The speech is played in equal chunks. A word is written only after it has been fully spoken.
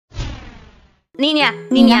Nina,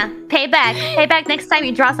 pay back next time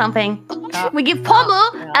you draw something. We give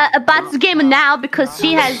Pomu a bad game now because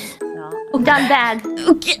she has done bad.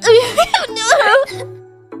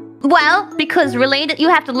 Well, because related, you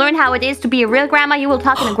have to learn how it is to be a real grandma. You will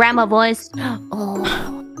talk in a grandma voice.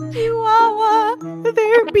 Chihuahua,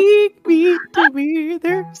 they're being mean to me.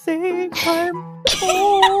 They're saying I'm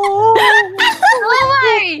old. Don't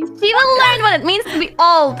worry, she will learn what it means to be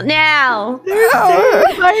old now. They're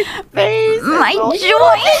saying my face. My joints.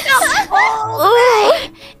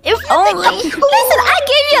 If only. Listen, I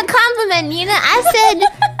gave you a compliment, Nina. I said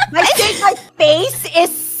I think my face is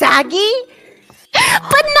saggy.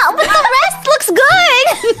 But the rest looks good.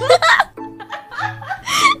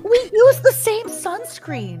 We use the same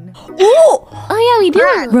sunscreen. Oh yeah, we do.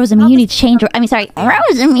 Rosamie, you need to change.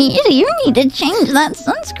 Rosamie, you need to change that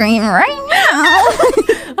sunscreen right now.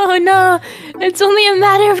 Oh no, it's only a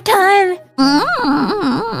matter of time.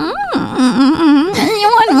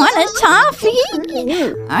 Anyone want a toffee?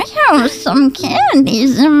 I have some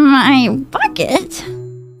candies in my bucket.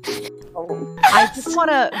 I just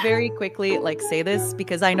want to very quickly say this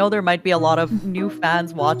because I know there might be a lot of new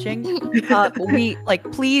fans watching.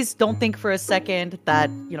 Please don't think for a second that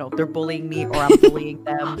they're bullying me or I'm bullying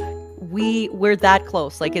them. We're that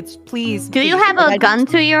close. Please. Do you have a gun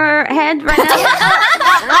to your head right now?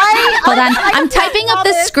 Hold on, I'm typing up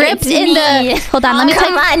the script in the. Hold on, let me type.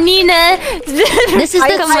 Come on, Nina. This is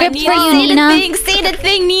the script for you, Nina. Say the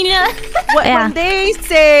thing, Nina. When they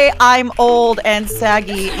say I'm old and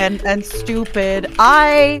saggy and stupid,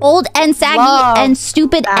 old and saggy and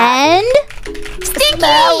stupid and stinky.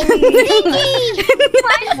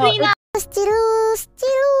 Nina.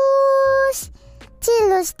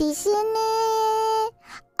 Chilus di sini.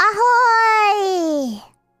 Ahoy!